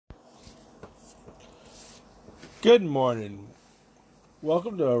Good morning.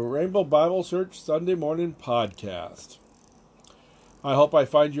 Welcome to Rainbow Bible Church Sunday morning podcast. I hope I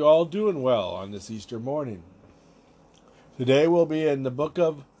find you all doing well on this Easter morning. Today we'll be in the book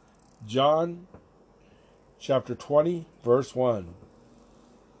of John, chapter 20, verse 1.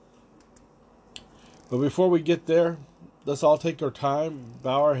 But before we get there, let's all take our time,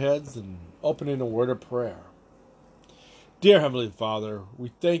 bow our heads, and open in a word of prayer. Dear Heavenly Father,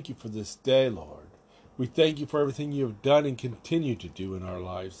 we thank you for this day, Lord. We thank you for everything you have done and continue to do in our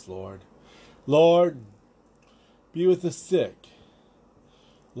lives, Lord. Lord, be with the sick.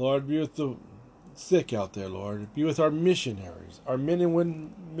 Lord, be with the sick out there, Lord. Be with our missionaries, our men and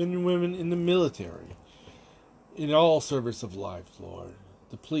women in the military, in all service of life, Lord.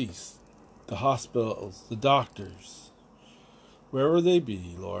 The police, the hospitals, the doctors, wherever they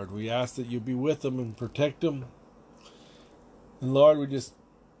be, Lord. We ask that you be with them and protect them. And Lord, we just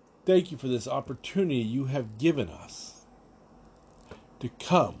thank you for this opportunity you have given us to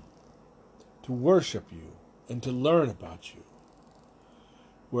come, to worship you, and to learn about you.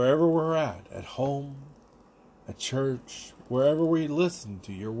 Wherever we're at home, at church, wherever we listen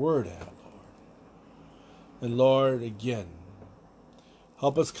to your word at, Lord. And Lord, again,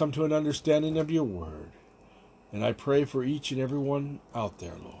 help us come to an understanding of your word. And I pray for each and every one out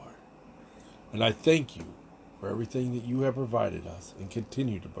there, Lord. And I thank you for everything that you have provided us and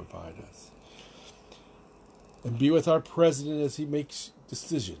continue to provide us. And be with our president as he makes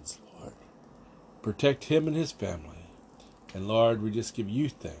decisions, Lord. Protect him and his family. And Lord, we just give you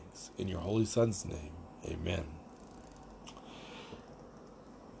thanks in your holy Son's name. Amen.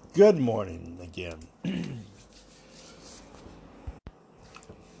 Good morning again.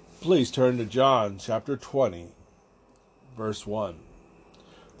 Please turn to John chapter 20, verse 1.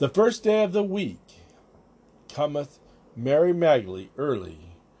 The first day of the week cometh Mary Magdalene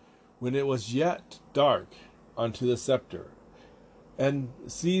early, when it was yet dark, unto the sepulchre, and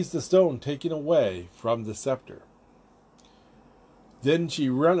sees the stone taken away from the sepulchre. Then she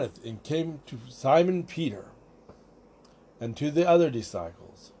runneth and came to Simon Peter, and to the other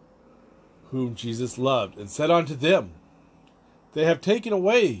disciples, whom Jesus loved, and said unto them, They have taken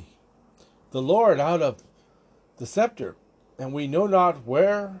away the Lord out of the sepulchre, and we know not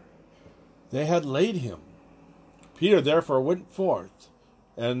where they had laid him. Peter therefore went forth,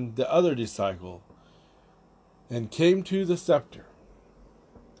 and the other disciple, and came to the sepulchre.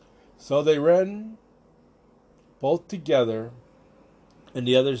 So they ran both together, and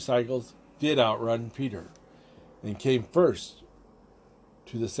the other disciples did outrun Peter, and came first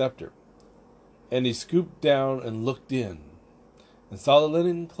to the sepulchre. And he stooped down and looked in, and saw the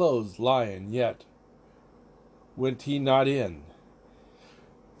linen clothes lying, yet went he not in.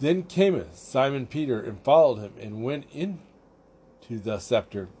 Then cameth Simon Peter, and followed him, and went into the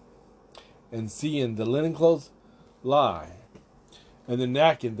sepulchre, and seeing the linen clothes lie, and the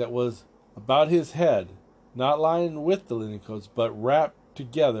napkin that was about his head, not lying with the linen clothes, but wrapped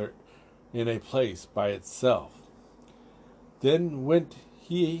together in a place by itself. Then went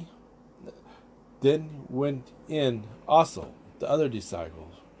in also the other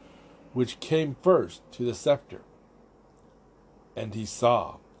disciples, which came first to the sepulchre, and he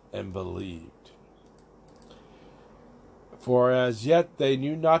saw and believed. For as yet they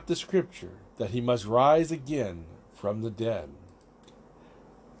knew not the scripture, that he must rise again from the dead.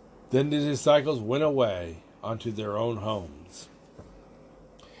 Then the disciples went away unto their own homes.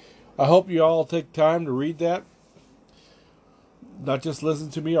 I hope you all take time to read that. Not just listen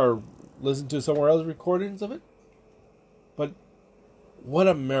to me or listen to somewhere else recordings of it. But what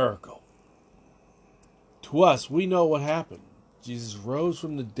a miracle. To us, we know what happened. Jesus rose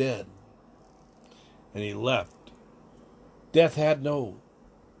from the dead, and he left. Death had no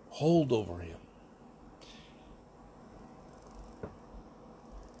hold over him.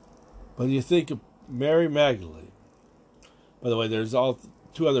 But you think of Mary Magdalene. By the way, there's all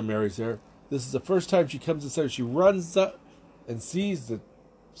two other Marys there. This is the first time she comes inside. She runs up and sees the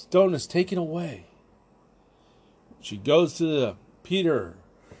stone is taken away. She goes to Peter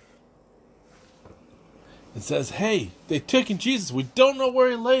and says, Hey, they taken Jesus. We don't know where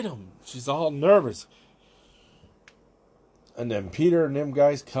he laid him. She's all nervous. And then Peter and them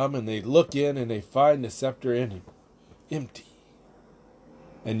guys come and they look in and they find the sepulchre empty.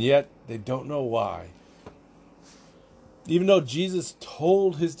 And yet they don't know why. Even though Jesus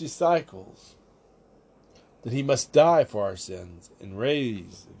told his disciples that he must die for our sins and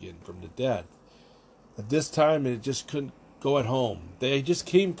raise again from the dead, at this time it just couldn't go at home. They just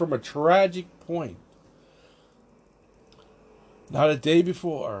came from a tragic point. Not a day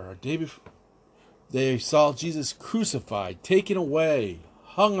before, or a day before, they saw Jesus crucified, taken away,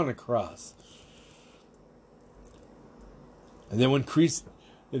 hung on a cross. And then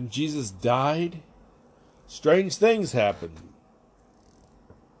when Jesus died, strange things happened.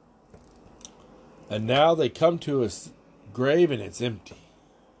 And now they come to his grave and it's empty.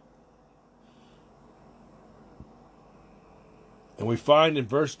 And we find in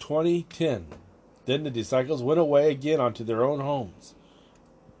verse 20:10, then the disciples went away again unto their own homes.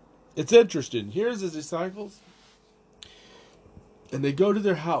 It's interesting. Here's the disciples. And they go to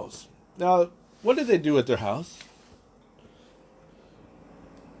their house. Now, what did they do at their house?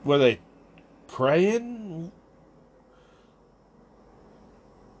 Were they praying?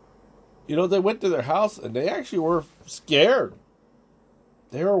 You know, they went to their house and they actually were scared.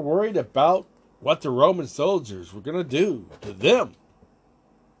 They were worried about what the Roman soldiers were going to do to them.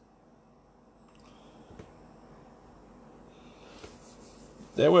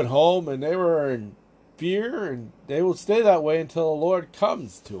 They went home and they were in fear, and they will stay that way until the Lord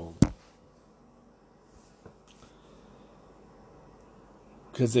comes to them.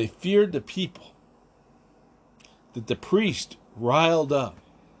 Because they feared the people that the priest riled up.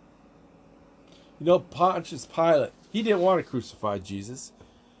 You know, Pontius Pilate, he didn't want to crucify Jesus.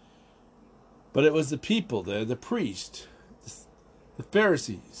 But it was the people there, the priest, the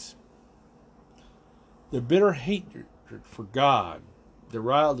Pharisees. Their bitter hatred for God, that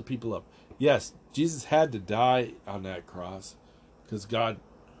riled the people up. Yes, Jesus had to die on that cross because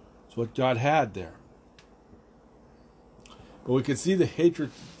it's what God had there. But we can see the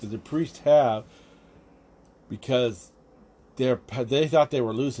hatred that the priests have because they thought they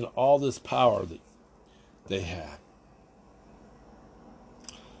were losing all this power that they had.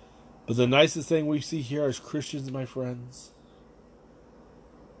 But the nicest thing we see here as Christians, my friends,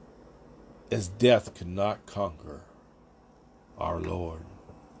 is death cannot conquer our Lord.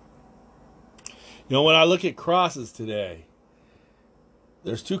 You know, when I look at crosses today,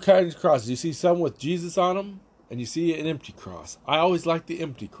 there's two kinds of crosses. You see some with Jesus on them, and you see an empty cross. I always like the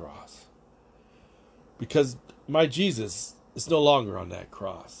empty cross because my Jesus is no longer on that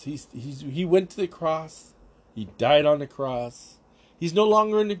cross. He went to the cross. He died on the cross. He's no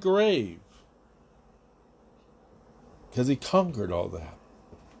longer in the grave because he conquered all that.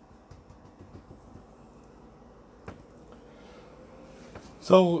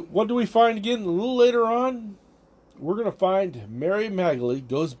 So what do we find again? A little later on, we're going to find Mary Magdalene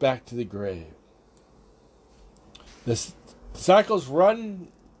goes back to the grave. The disciples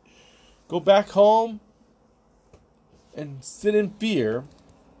go back home, and sit in fear.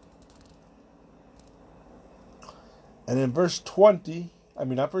 And in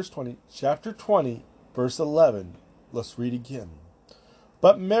chapter 20, verse 11, let's read again.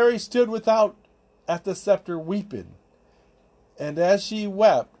 But Mary stood without at the sepulchre weeping. And as she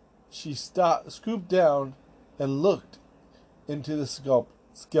wept, she stooped down and looked into the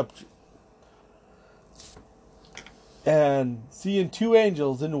sepulchre. And seeing two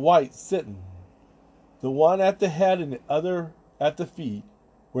angels in white sitting, the one at the head and the other at the feet,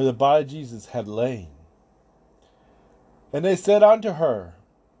 where the body of Jesus had lain. And they said unto her,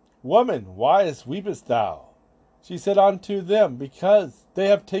 Woman, why weepest thou? She said unto them, Because they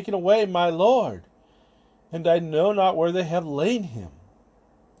have taken away my Lord, and I know not where they have laid him.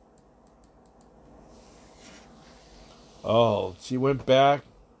 Oh, she went back.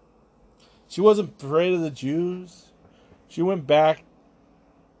 She wasn't afraid of the Jews. She went back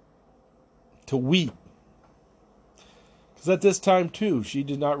to weep. Because at this time, too, she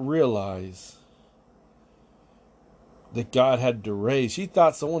did not realize that God had to raise. She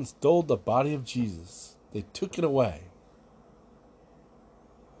thought someone stole the body of Jesus. They took it away.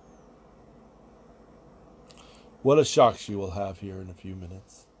 What a shock she will have here in a few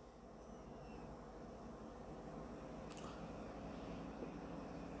minutes.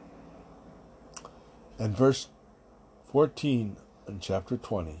 And verse 14 in chapter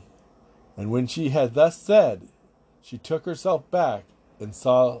 20. And when she had thus said, she took herself back and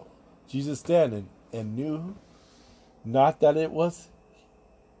saw Jesus standing and knew not that it was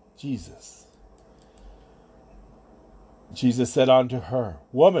Jesus. Jesus said unto her,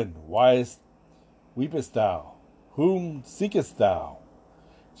 Woman, why weepest thou? Whom seekest thou?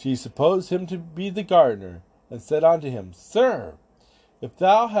 She supposed him to be the gardener, and said unto him, Sir, if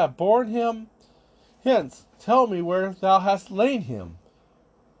thou have borne him hence, tell me where thou hast laid him,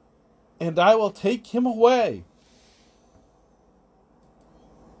 and I will take him away.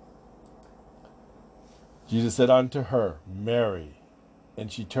 Jesus said unto her, Mary. And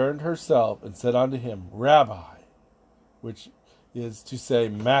she turned herself and said unto him, Rabbi, which is to say,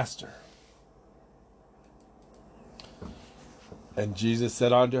 Master. And Jesus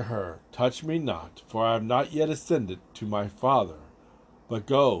said unto her, Touch me not, for I have not yet ascended to my Father, but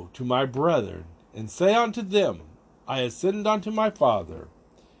go to my brethren, and say unto them, I ascend unto my Father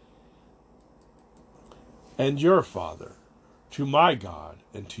and your Father, to my God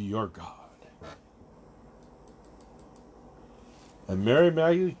and to your God. And Mary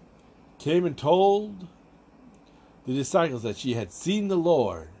Magdalene came and told the disciples that she had seen the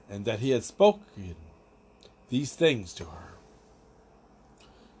Lord and that he had spoken these things to her.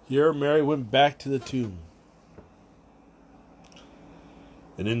 Here Mary went back to the tomb.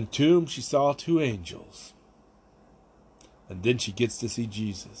 And in the tomb she saw two angels. And then she gets to see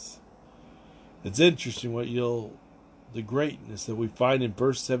Jesus. It's interesting the greatness that we find in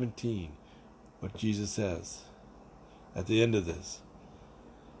verse 17, what Jesus says at the end of this.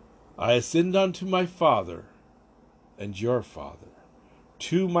 I ascend unto my Father and your Father,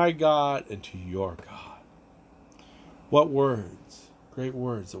 to my God and to your God. What words, great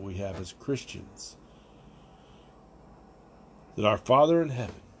words that we have as Christians. That our Father in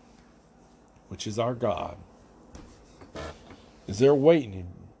heaven, which is our God, is there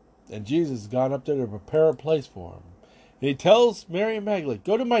waiting. And Jesus has gone up there to prepare a place for him. And he tells Mary Magdalene,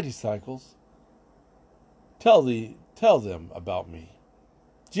 go to my disciples. Tell them about me.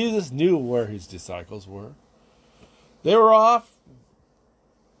 Jesus knew where his disciples were. They were off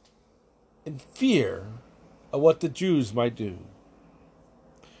in fear of what the Jews might do.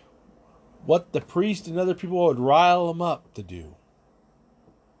 What the priest and other people would rile them up to do.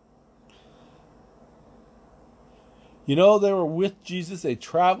 You know, they were with Jesus. They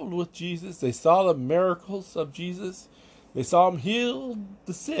traveled with Jesus. They saw the miracles of Jesus. They saw him heal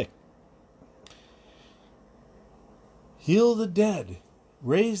the sick, heal the dead,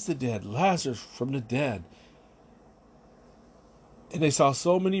 raise the dead, Lazarus from the dead. And they saw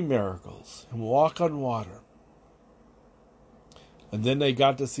so many miracles and walk on water. And then they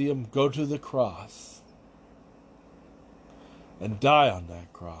got to see him go to the cross and die on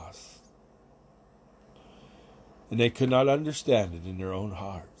that cross. And they could not understand it in their own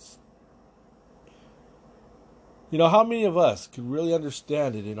hearts. You know, how many of us could really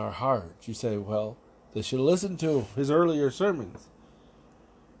understand it in our hearts? You say, well, they should listen to his earlier sermons.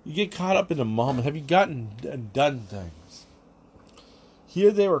 You get caught up in the moment. Have you gotten and done things?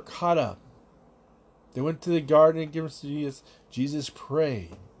 Here they were caught up. They went to the garden and given to Jesus. Jesus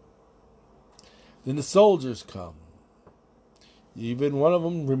prayed. Then the soldiers come. Even one of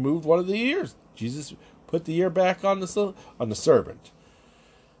them removed one of the ears. Jesus put the ear back on the servant.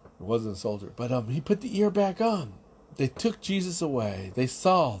 It wasn't a soldier, but he put the ear back on. They took Jesus away. They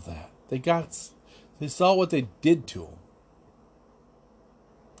saw that. They saw what they did to him.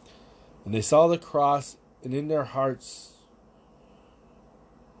 And they saw the cross, and in their hearts,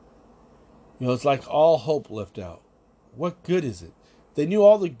 it's like all hope left out. What good is it? They knew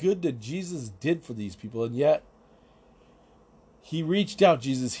all the good that Jesus did for these people, and yet he reached out.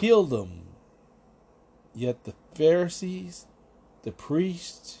 Jesus healed them. Yet the Pharisees, the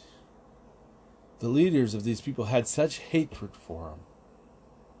priests, the leaders of these people had such hatred for him.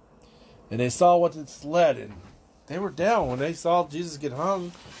 And they saw what it's led, and they were down when they saw Jesus get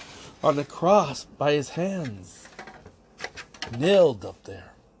hung on the cross by his hands, nailed up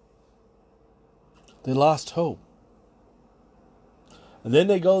there. They lost hope. And then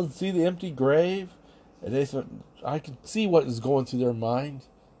they go and see the empty grave, and they thought, I can see what is going through their mind.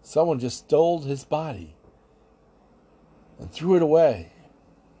 Someone just stole his body and threw it away,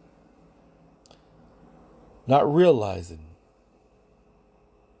 not realizing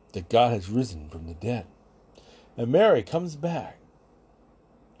that God has risen from the dead. And Mary comes back.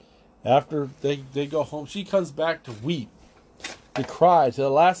 After they go home, she comes back to weep, to cry, to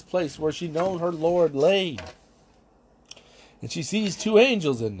the last place where she known her Lord lay. And she sees two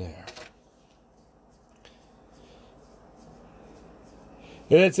angels in there.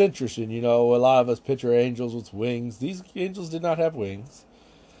 And it's interesting, a lot of us picture angels with wings. These angels did not have wings.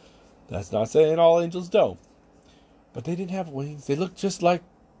 That's not saying all angels don't. But they didn't have wings. They looked just like,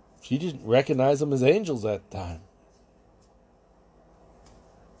 she didn't recognize them as angels at the time.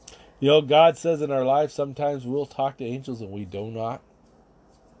 God says in our life sometimes we'll talk to angels and we do not.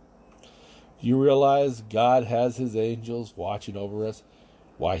 Do you realize God has his angels watching over us?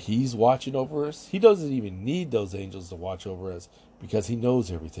 Why he's watching over us? He doesn't even need those angels to watch over us because he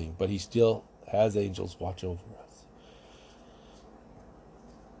knows everything, but he still has angels watch over us.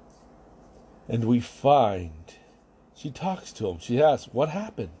 And we find, she talks to him. She asks, what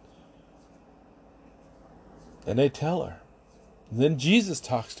happened? And they tell her. And then Jesus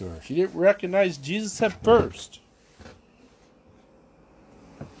talks to her. She didn't recognize Jesus at first.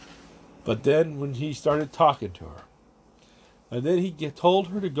 But then when he started talking to her, and then he told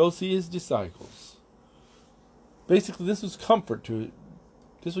her to go see his disciples. Basically, this was comfort to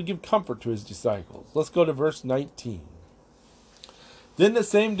This would give comfort to his disciples. Let's go to verse 19. Then the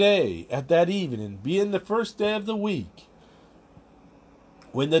same day, at that evening, being the first day of the week,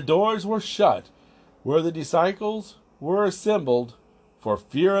 when the doors were shut, where the disciples were assembled for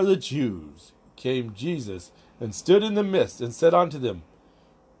fear of the Jews, came Jesus and stood in the midst and said unto them,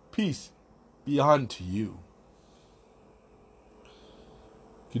 Peace be unto you.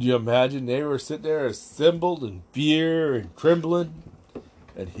 Could you imagine? They were sitting there assembled in fear and trembling.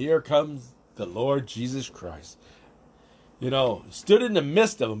 And here comes the Lord Jesus Christ. Stood in the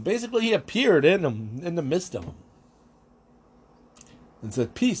midst of them. Basically, he appeared in them, in the midst of them. And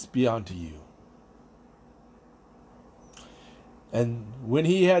said, Peace be unto you. And when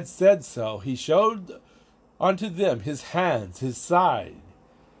he had said so, he showed unto them his hands, his side.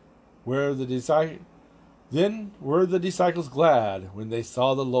 Then were the disciples glad when they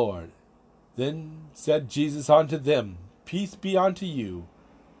saw the Lord. Then said Jesus unto them, Peace be unto you,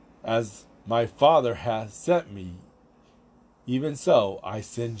 as my Father hath sent me, even so I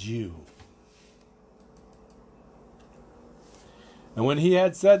send you. And when he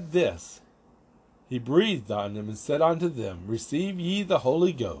had said this, he breathed on them and said unto them, Receive ye the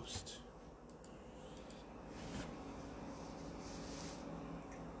Holy Ghost.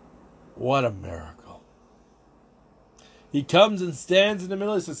 What a miracle. He comes and stands in the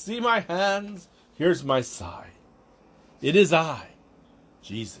middle and says, See my hands, here's my side. It is I,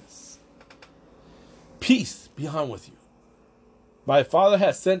 Jesus. Peace be on with you. My Father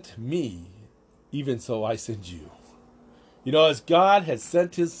has sent me, even so I send you. As God had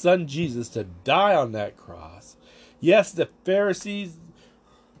sent his son Jesus to die on that cross. Yes, the Pharisees,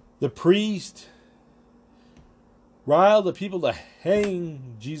 the priest, riled the people to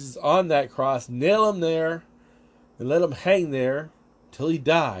hang Jesus on that cross, nail him there, and let him hang there till he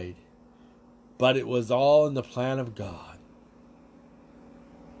died. But it was all in the plan of God.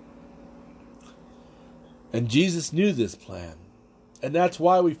 And Jesus knew this plan. And that's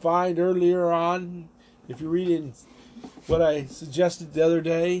why we find earlier on, if you read in what I suggested the other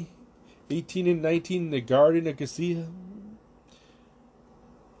day, 18 and 19 in the Garden of Gethsemane,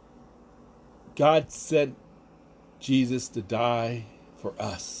 God sent Jesus to die for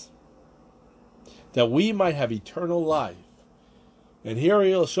us, that we might have eternal life. And here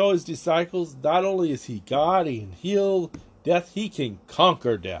he'll show his disciples, not only is he God, he can heal death, he can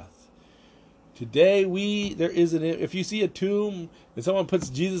conquer death. Today, if you see a tomb and someone puts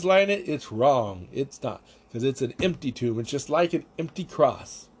Jesus lying in it, it's wrong. It's not, because it's an empty tomb. It's just like an empty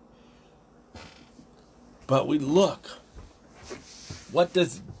cross. But we look. What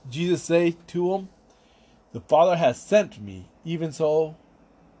does Jesus say to him? The Father has sent me, even so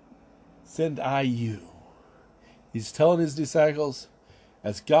send I you. He's telling his disciples,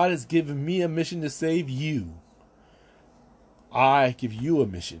 as God has given me a mission to save you, I give you a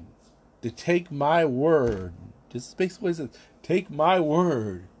mission. To take my word. This is basically what it says. Take my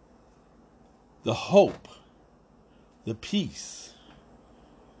word. The hope. The peace.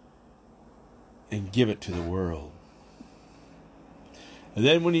 And give it to the world. And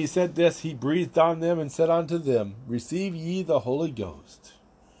then when he said this, he breathed on them and said unto them, Receive ye the Holy Ghost.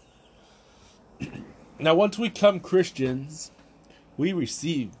 Now once we become Christians, we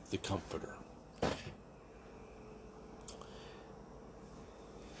receive the Comforter.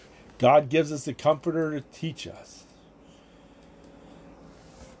 God gives us a comforter to teach us.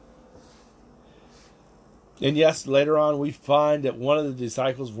 And yes, later on we find that one of the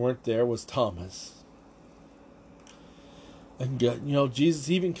disciples weren't there, was Thomas. And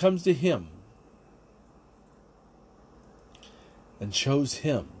Jesus even comes to him and shows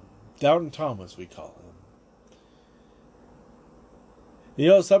him. Doubting Thomas, we call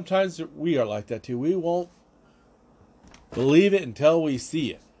him. Sometimes we are like that too. We won't believe it until we see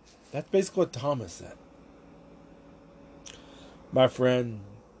it. That's basically what Thomas said. My friend,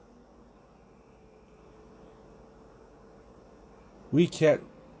 we did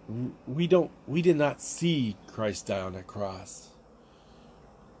not see Christ die on that cross.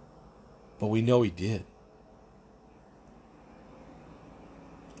 But we know he did.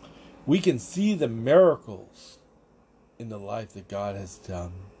 We can see the miracles in the life that God has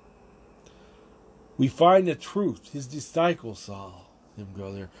done. We find the truth. His disciples saw him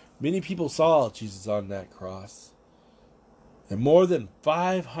go there. Many people saw Jesus on that cross. And more than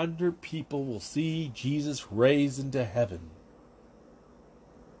 500 people will see Jesus raised into heaven.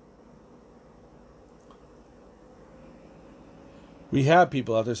 We have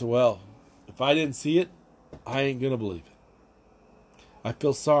people out there say, well, if I didn't see it, I ain't going to believe it. I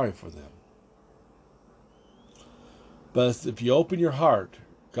feel sorry for them. But if you open your heart,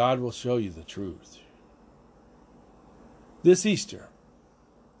 God will show you the truth. This Easter,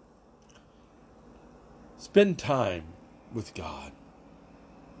 Spend time with God.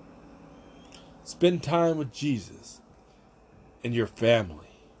 Spend time with Jesus and your family.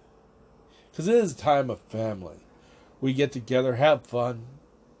 Because it is a time of family. We get together, have fun.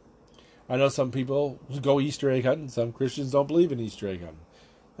 I know some people go Easter egg hunting. Some Christians don't believe in Easter egg hunting.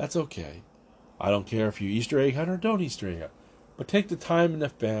 That's okay. I don't care if you Easter egg hunt or don't Easter egg hunt. But take the time in the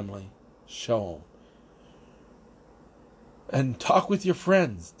family. Show them. And talk with your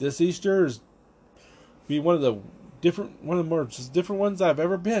friends. This Easter is be one of the more different ones I've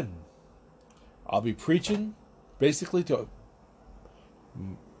ever been. I'll be preaching basically to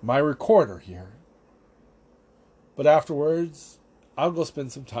my recorder here. But afterwards, I'll go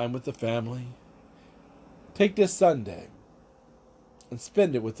spend some time with the family. Take this Sunday and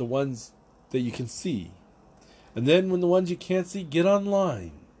spend it with the ones that you can see. And then when the ones you can't see, get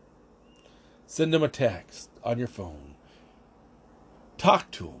online. Send them a text on your phone.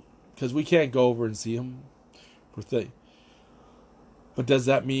 Talk to them. Because we can't go over and see them. But does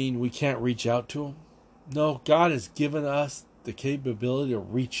that mean we can't reach out to them? No, God has given us the capability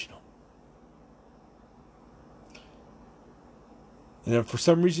of reaching them. And if for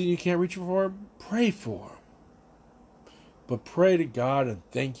some reason you can't reach for them, pray for them. But pray to God and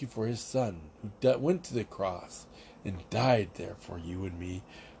thank you for His Son who went to the cross and died there for you and me.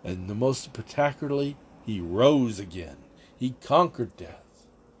 And the most spectacularly, He rose again. He conquered death.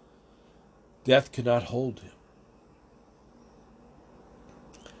 Death could not hold Him.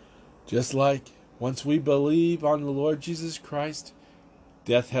 Just like once we believe on the Lord Jesus Christ,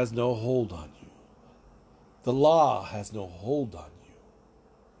 death has no hold on you. The law has no hold on you.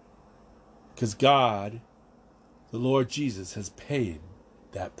 Because God, the Lord Jesus, has paid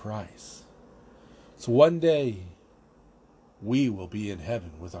that price. So one day, we will be in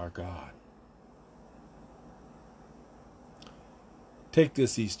heaven with our God. Take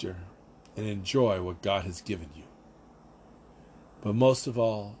this Easter and enjoy what God has given you. But most of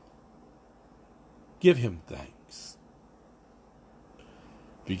all, give Him thanks.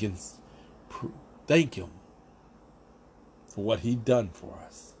 You can thank Him for what He's done for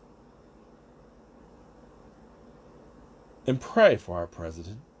us. And pray for our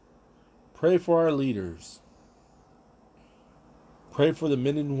president. Pray for our leaders. Pray for the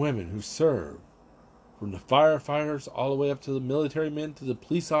men and women who serve, from the firefighters all the way up to the military men, to the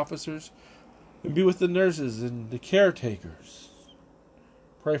police officers, and be with the nurses and the caretakers.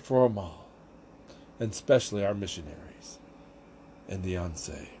 Pray for them all, and especially our missionaries and the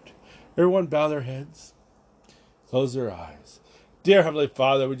unsaved. Everyone bow their heads, close their eyes. Dear Heavenly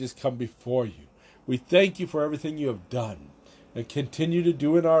Father, we just come before you. We thank you for everything you have done and continue to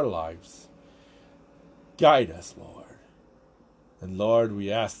do in our lives. Guide us, Lord. And Lord,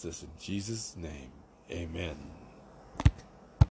 we ask this in Jesus' name. Amen.